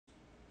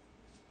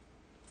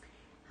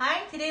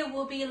today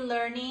we'll be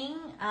learning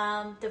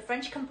the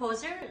French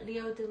composer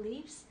Leo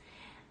Delibes'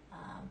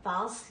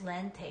 Valse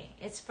Lente.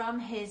 It's from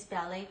his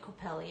ballet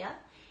Coppelia,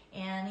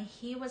 and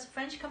he was a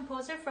French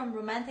composer from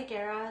Romantic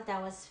era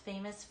that was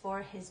famous for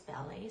his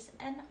ballets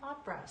and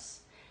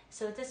operas.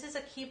 So this is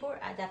a keyboard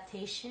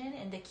adaptation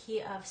in the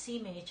key of C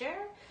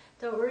major.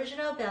 The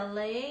original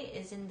ballet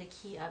is in the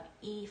key of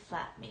E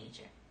flat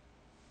major.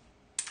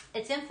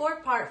 It's in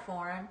 4-part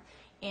form,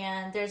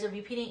 and there's a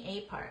repeating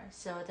A part.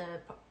 So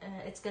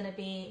it's going to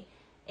be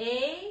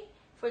A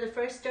for the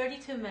first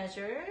 32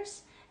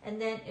 measures, and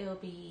then it will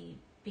be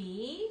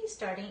B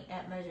starting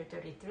at measure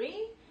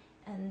 33,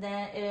 and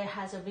then it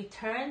has a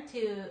return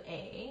to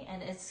A,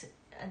 and it's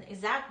an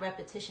exact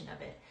repetition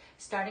of it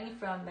starting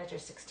from measure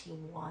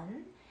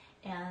 61,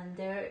 and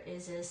there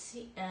is a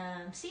C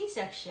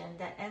section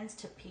that ends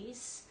to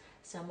piece.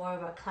 So more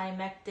of a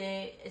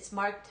climactic, it's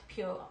marked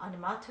più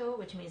animato,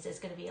 which means it's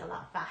going to be a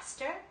lot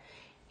faster.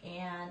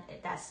 And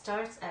that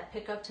starts at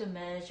pick up to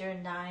measure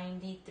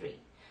 93.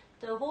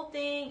 The whole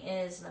thing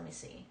is, let me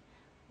see,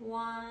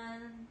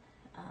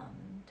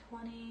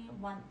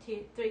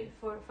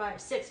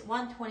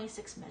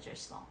 126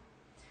 measures long.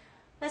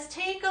 Let's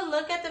take a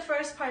look at the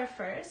first part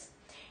first.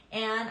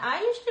 And I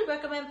usually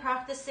recommend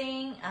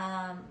practicing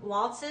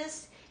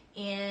waltzes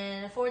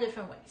in 4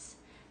 different ways.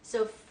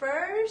 So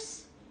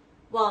first,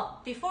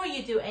 before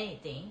you do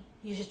anything,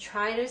 you should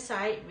try to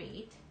sight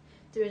read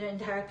through the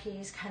entire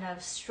piece, kind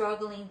of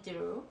struggling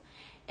through,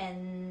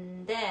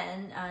 and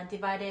then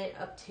divide it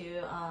up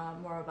to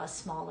more of a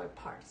smaller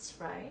parts,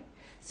 right?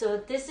 So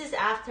this is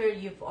after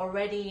you've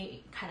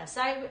already kind of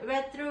sight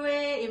read through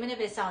it. Even if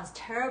it sounds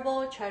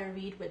terrible, try to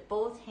read with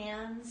both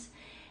hands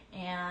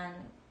and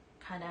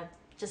kind of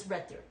just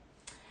read through.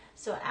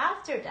 So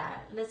after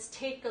that, let's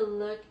take a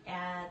look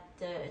at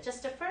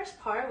just the first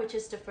part, which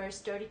is the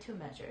first 32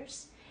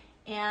 measures.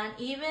 And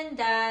even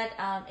that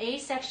A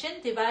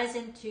section divides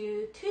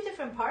into 2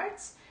 different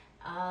parts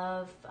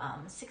of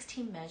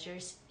 16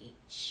 measures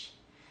each.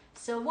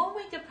 So one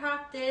way to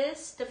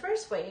practice the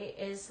first way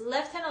is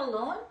left hand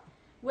alone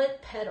with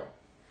pedal.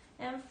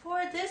 And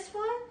for this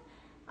one,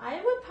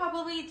 I would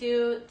probably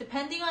do,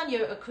 depending on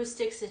your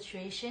acoustic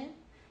situation,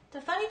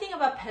 the funny thing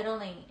about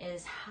pedaling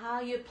is how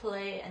you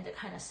play and the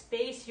kind of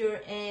space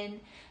you're in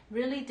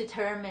really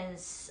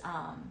determines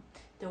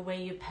the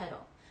way you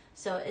pedal.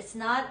 So it's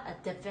not a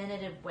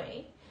definitive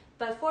way,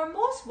 but for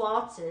most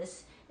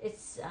waltzes,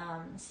 it's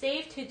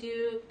safe to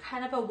do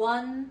kind of a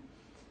 1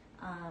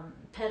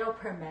 pedal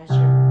per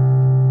measure.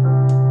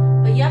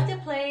 But you have to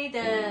play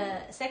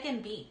the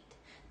second beat.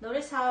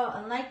 Notice how,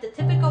 unlike the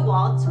typical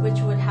waltz, which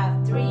would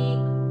have 3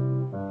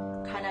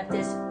 kind of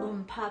this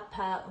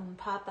papa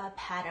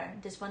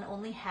pattern, this one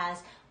only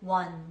has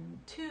 1,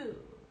 2,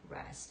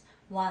 rest,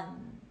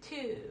 1,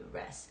 2,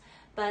 rest.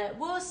 But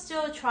we'll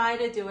still try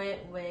to do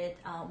it with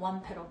 1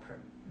 pedal per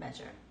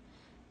measure.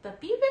 But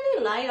be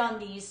really light on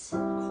these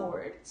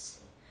chords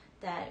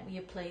that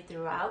you play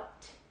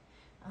throughout.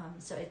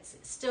 So it's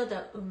still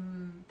the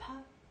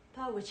pa,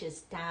 which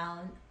is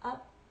down,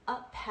 up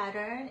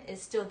pattern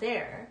is still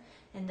there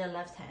in the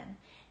left hand.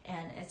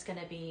 And it's going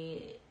to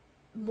be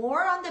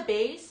more on the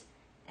bass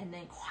and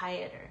then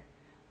quieter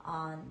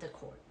on the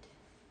chord.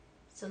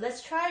 So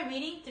let's try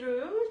reading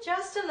through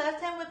just the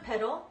left hand with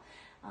pedal.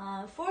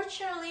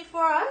 Fortunately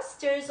for us,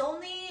 there's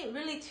only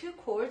really 2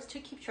 chords to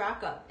keep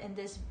track of in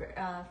this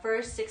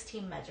first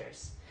 16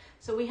 measures.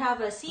 So we have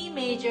a C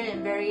major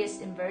in various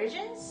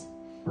inversions.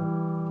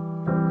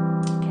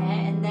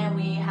 Okay, and then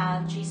we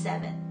have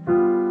G7.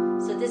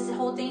 So this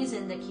whole thing is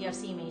in the key of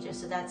C major.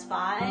 So that's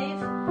 5,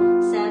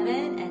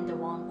 7, and the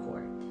 1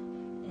 chord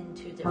in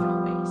 2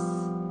 different ways.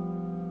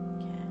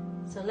 Okay,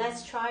 so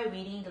let's try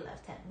reading the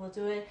left hand. We'll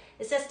do it.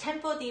 It says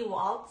tempo di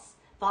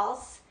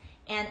valse.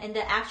 And in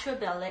the actual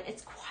ballet,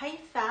 it's quite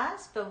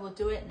fast, but we'll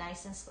do it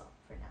nice and slow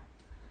for now.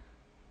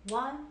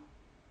 1,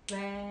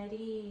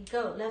 ready,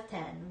 go. Left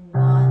hand.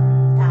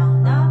 1,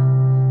 down, up.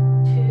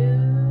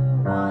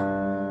 2,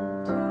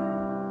 1, 2,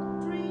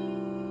 3.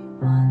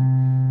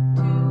 1,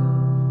 2,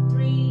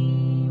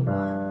 3.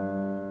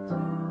 1,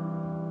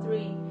 2,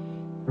 3.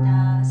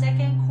 The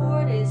second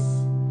chord is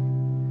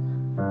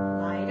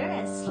lighter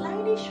and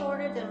slightly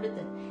shorter than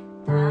rhythm.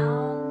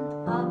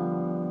 Down,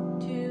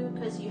 up, 2,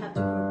 because you have to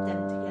group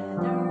them together.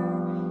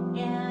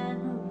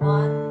 And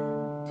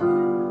 1,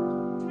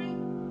 2, 3.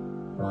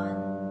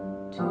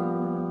 1,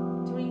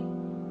 2, 3.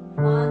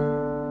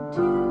 1,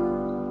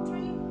 2,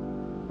 3.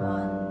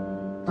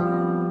 1, 2,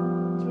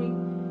 3.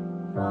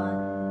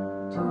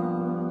 1,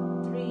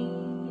 2,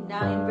 3.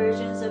 Now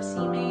inversions of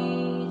C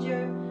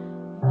major.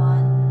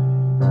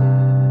 1,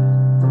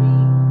 2,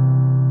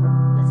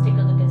 3. Let's take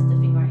a look at the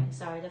fingering.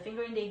 Sorry, the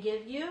fingering they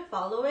give you,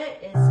 follow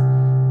it, is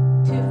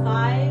 2,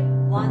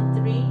 5, 1,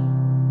 3,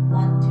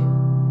 1, 2.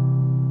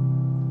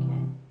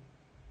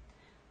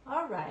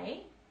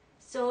 Alright,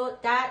 so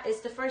that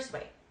is the first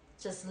way.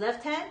 Just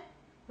left hand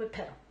with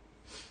pedal.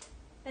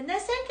 And the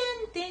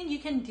second thing you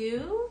can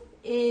do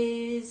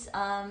is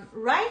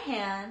right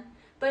hand,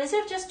 but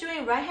instead of just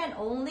doing right hand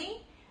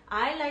only,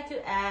 I like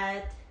to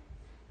add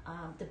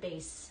the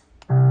bass.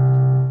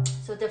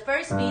 So the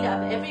first beat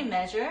of every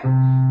measure,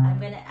 I'm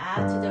going to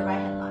add to the right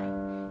hand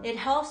line. It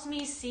helps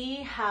me see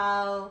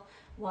how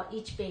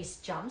each bass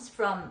jumps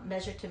from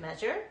measure to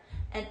measure,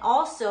 and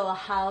also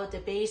how the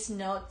bass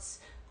notes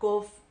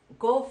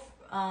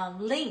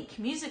link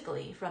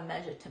musically from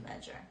measure to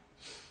measure.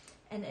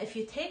 And if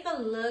you take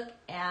a look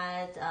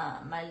at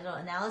my little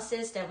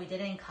analysis that we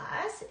did in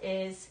class,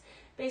 is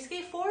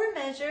basically 4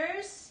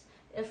 measures.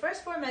 The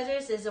first 4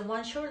 measures is a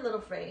one short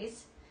little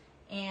phrase,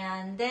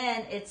 and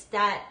then it's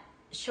that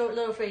short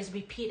little phrase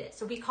repeated.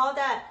 So we call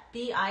that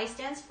BI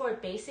stands for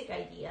basic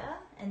idea,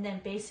 and then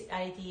basic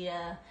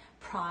idea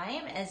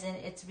prime, as in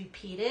it's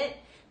repeated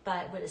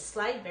but with a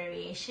slight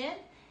variation,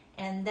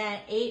 and then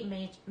 8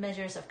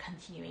 measures of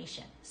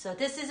continuation. So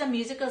this is a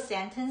musical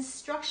sentence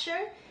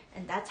structure,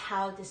 and that's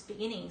how this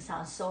beginning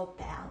sounds so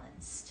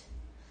balanced.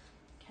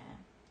 Okay,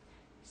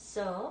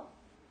 so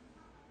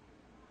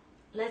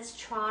let's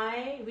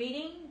try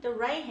reading the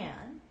right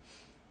hand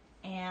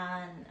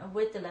and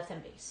with the left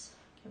hand bass.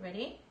 Okay,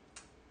 ready?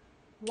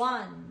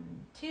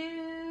 1,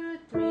 2,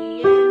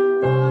 3,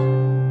 and 1,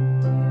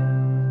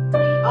 2,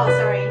 3. Oh,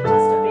 sorry,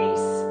 just the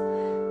bass.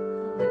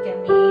 Look at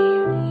me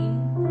reading.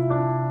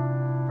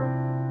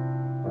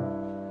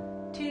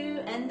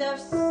 2, and the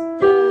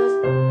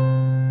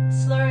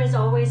slur is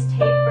always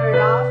tapered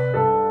off,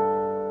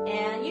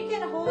 and you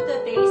can hold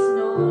the bass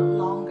note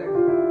longer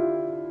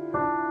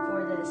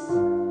for this.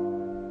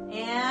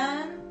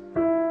 And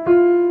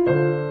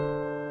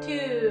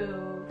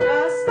 2,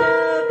 just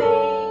the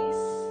bass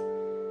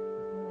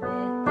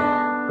with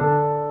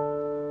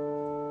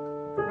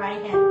the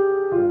right hand.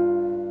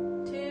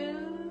 2,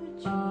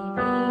 G, B, D,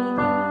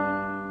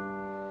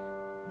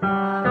 ma,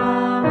 ma,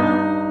 ma,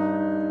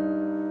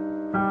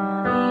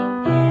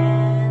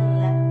 and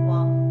left.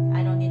 Well, I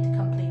don't need to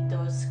complete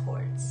those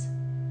chords.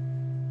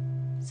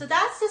 So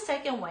that's the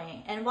second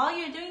way. And while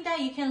you're doing that,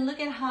 you can look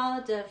at how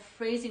the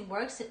phrasing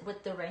works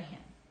with the right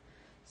hand.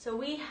 So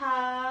we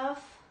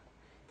have,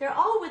 they're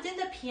all within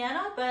the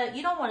piano, but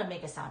you don't want to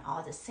make it sound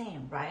all the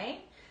same,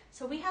 right?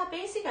 So we have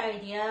basic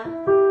idea,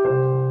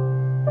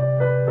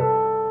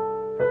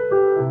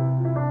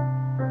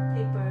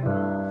 tapered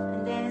off,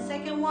 and then the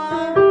second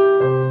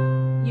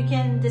one, you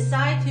can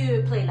decide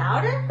to play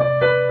louder,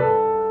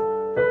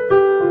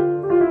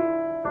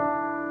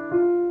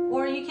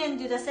 or you can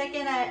do the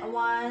second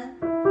one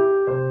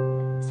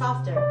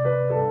softer.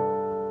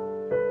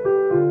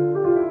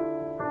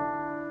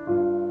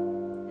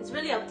 It's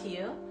really up to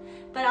you,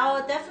 but I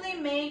will definitely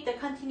make the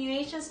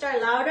continuation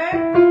start louder,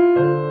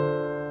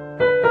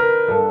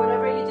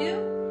 whatever you do,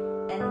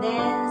 and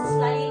then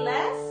slightly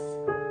less,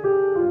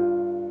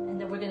 and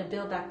then we're going to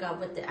build back up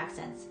with the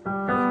accents. D,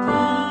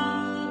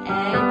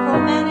 A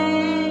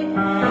chromatic,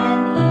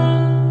 and E.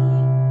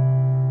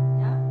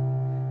 Yeah?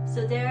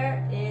 So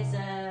there is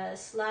a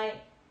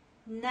slight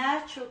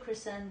natural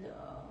crescendo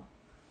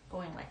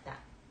going like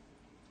that.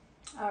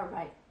 All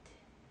right.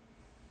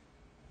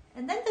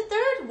 And then the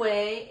third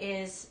way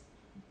is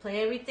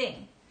play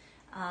everything,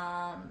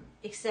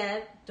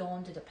 except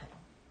don't do the pedal,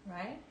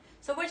 right?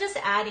 So we're just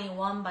adding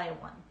one by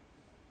one.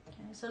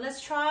 Okay, so let's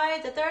try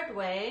the third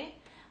way.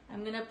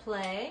 I'm gonna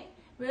play,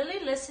 really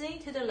listening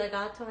to the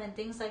legato and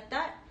things like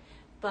that,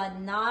 but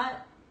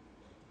not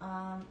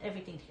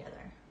everything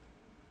together.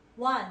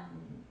 1,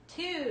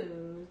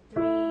 2,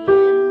 3,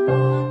 and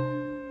 1,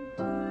 2.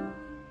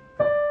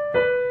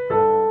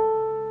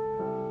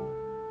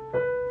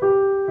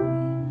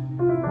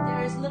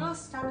 There's little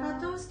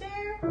staccatos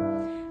there,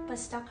 but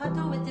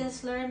staccato with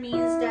this slur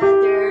means that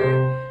they're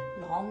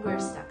longer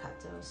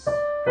staccatos.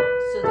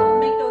 So don't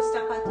make those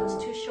staccatos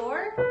too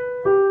short.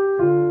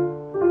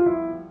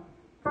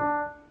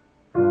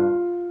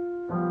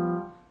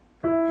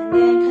 And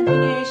then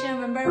continuation,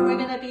 remember we're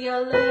gonna be a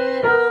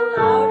little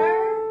louder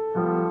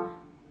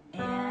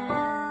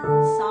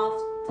and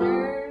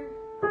softer.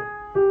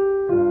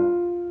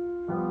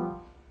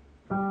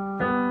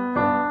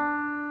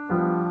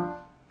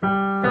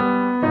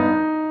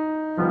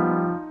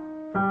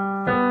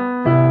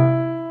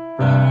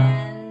 And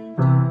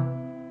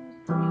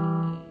 2, 3.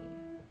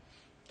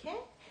 Okay?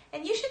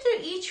 And you should do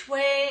each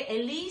way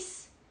at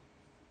least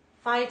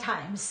 5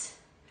 times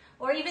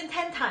or even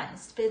 10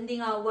 times,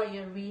 depending on what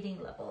your reading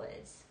level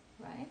is,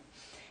 right?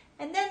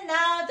 And then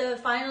now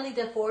finally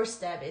the fourth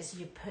step is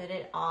you put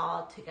it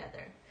all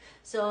together.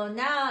 So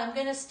now I'm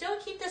gonna still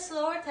keep the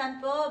slower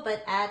tempo,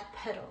 but add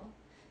pedal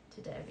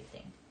to the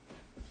everything.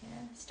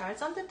 Okay?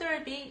 Starts on the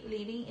third beat,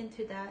 leading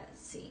into that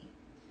C.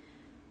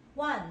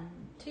 1,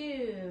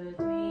 2,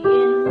 3,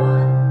 and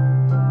 1.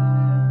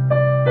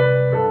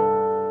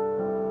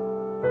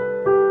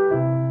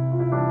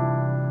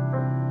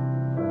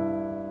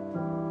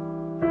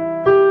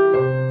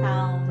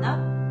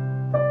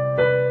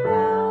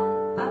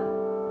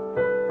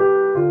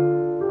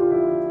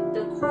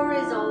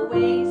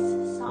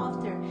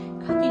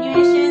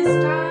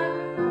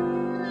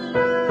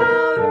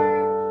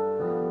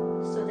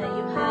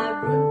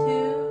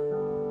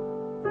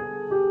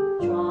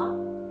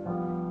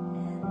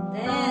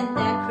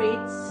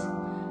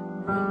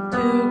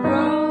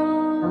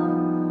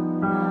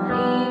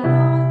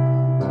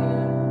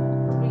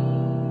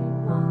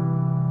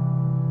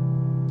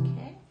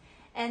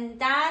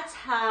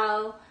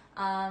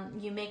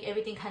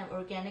 kind of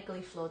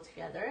organically flow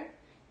together.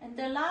 And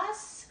the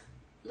last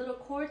little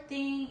chord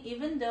thing,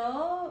 even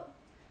though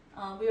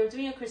we are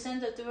doing a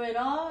crescendo through it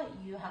all,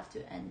 you have to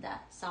end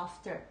that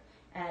softer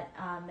at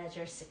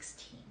measure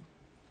 16.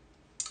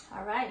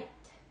 All right,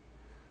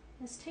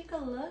 let's take a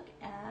look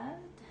at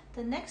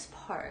the next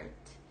part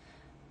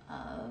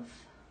of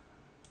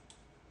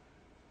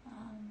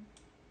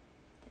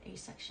the A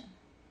section.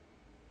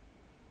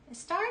 It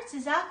starts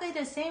exactly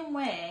the same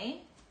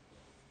way.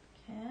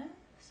 Okay,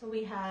 so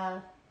we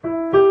have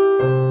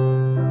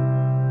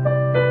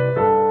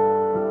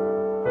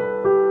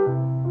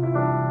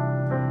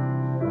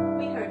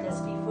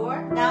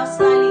now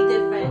slightly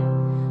different.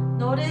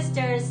 Notice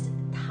there's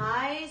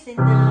ties in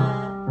the,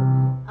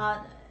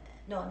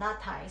 no,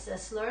 not ties,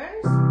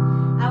 slurs.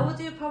 I will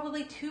do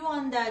probably 2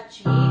 on that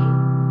G.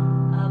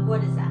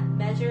 What is that?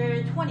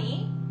 Measure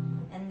 20.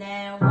 And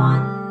then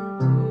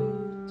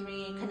 1, 2,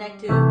 3, connect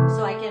to,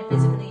 so I can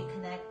physically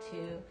connect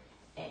to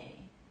A.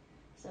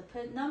 So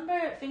put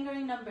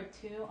fingering number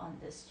 2 on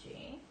this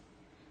G.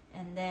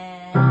 And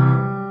then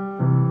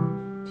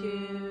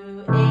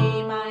to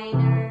A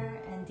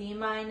minor and D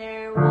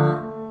minor,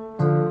 1,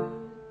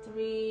 2,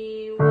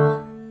 3,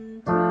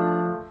 1, 2.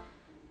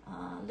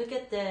 Look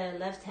at the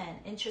left hand.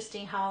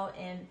 Interesting how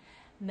in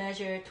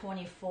measure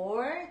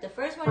 24, the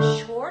first one's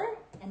short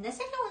and the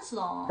second one's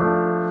long.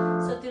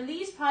 So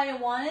Delibes probably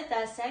wanted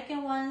that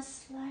second one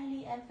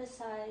slightly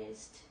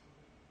emphasized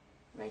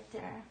right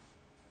there.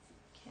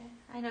 Okay,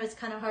 I know it's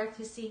kind of hard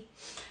to see.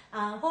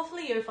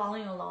 Hopefully you're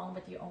following along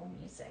with your own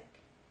music.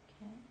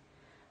 Okay,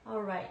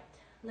 all right,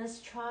 let's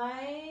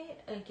try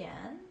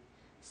again.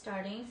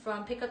 Starting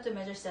from, pick up to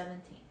measure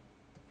 17.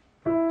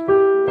 1,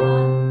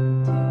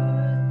 2,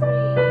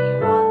 3,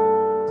 1,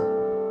 2.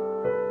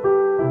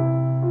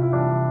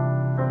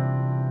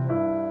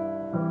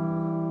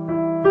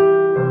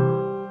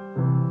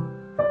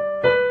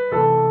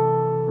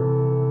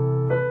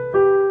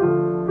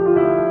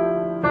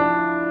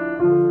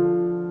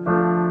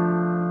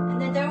 And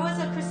then there was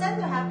a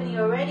crescendo happening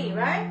already,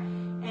 right?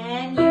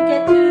 And you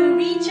get to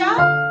reach up.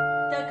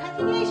 The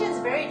continuation is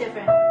very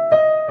different.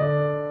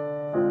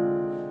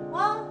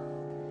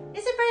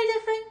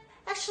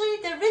 Actually,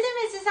 the rhythm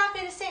is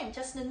exactly the same,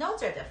 just the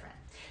notes are different.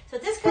 So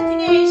this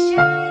continuation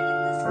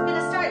is going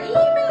to start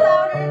even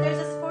louder. There's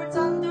a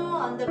sforzando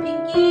on the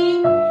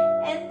pinky,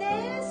 and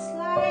then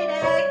slight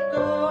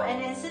echo,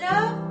 and instead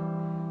of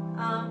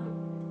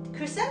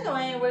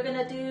crescendoing, we're going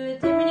to do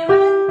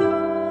diminuendo.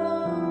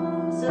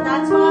 So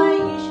that's why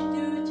you should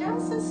do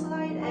just a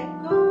slight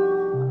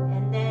echo,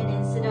 and then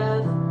instead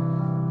of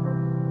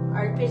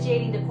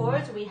arpeggiating the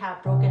chords, we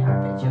have broken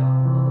arpeggio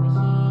over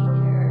here.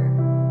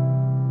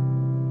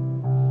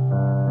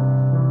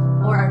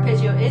 Or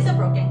arpeggio is a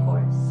broken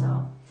chord,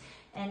 so,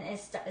 and it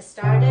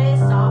started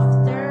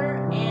softer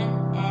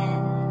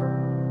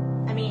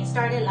it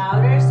started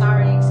louder,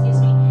 sorry, excuse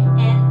me,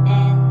 and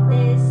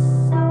this,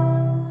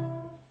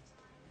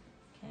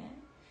 okay,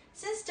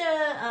 since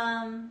the,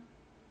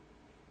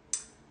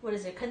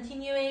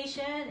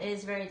 continuation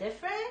is very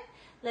different,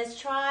 let's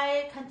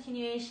try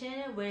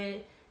continuation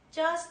with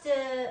just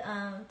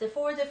the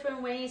 4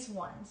 different ways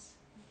once,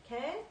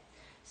 okay?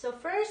 So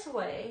first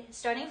way,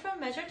 starting from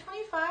measure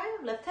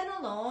 25, left hand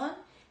alone,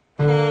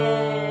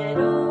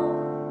 pedal.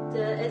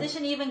 The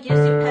edition even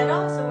gives you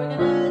pedal, so we're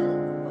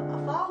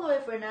gonna follow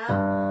it for now.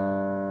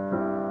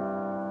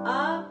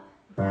 Up,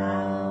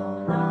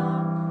 down,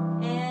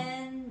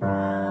 and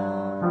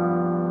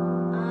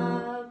down.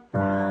 Up,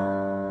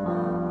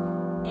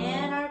 down,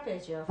 and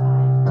arpeggio 5.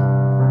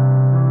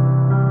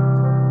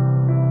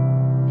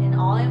 And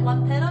all in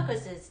one pedal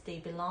because they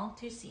belong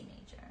to C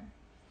major.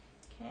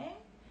 Okay.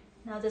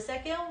 Now the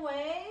second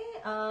way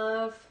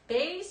of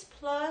bass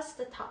plus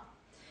the top.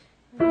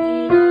 We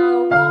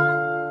know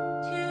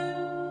 1,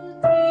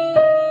 2,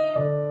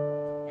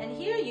 3. And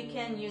here you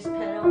can use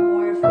pedal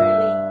more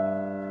freely.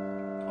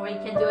 Or you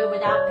can do it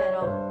without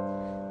pedal.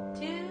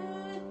 2,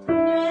 3,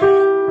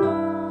 and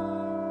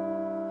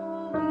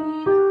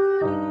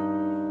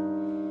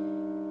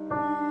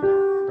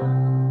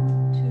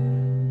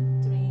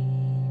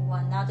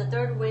 1. Now the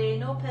third way,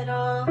 no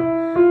pedal.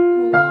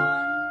 1,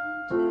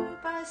 2,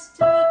 but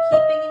still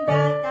keeping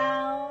that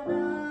down,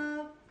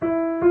 up. 1,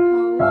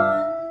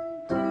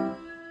 2,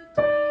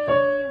 3,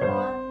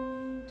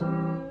 1, 2.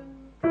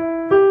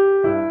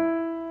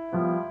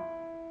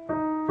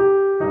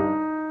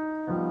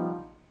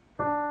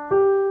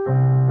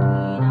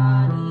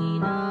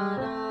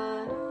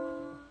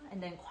 And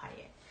then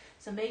quiet.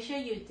 So make sure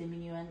you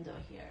diminuendo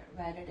here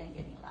rather than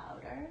getting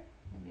louder.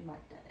 Let me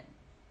mark that in.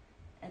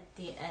 At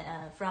the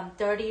from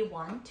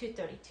 31 to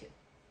 32.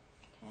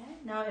 Okay,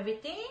 now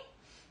everything.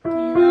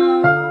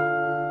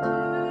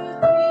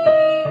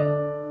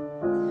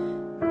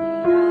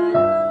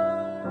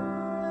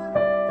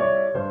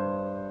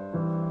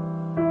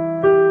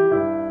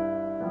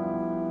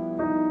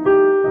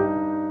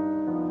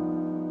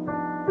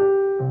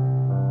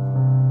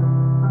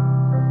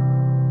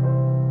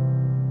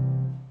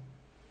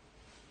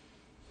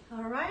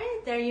 All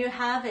right, there you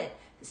have it.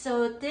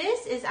 So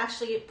this is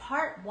actually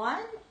part 1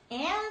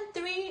 and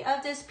 3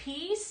 of this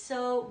piece.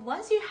 So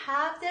once you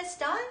have this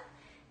done,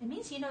 it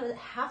means you know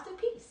half the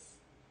piece.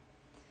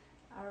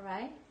 All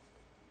right.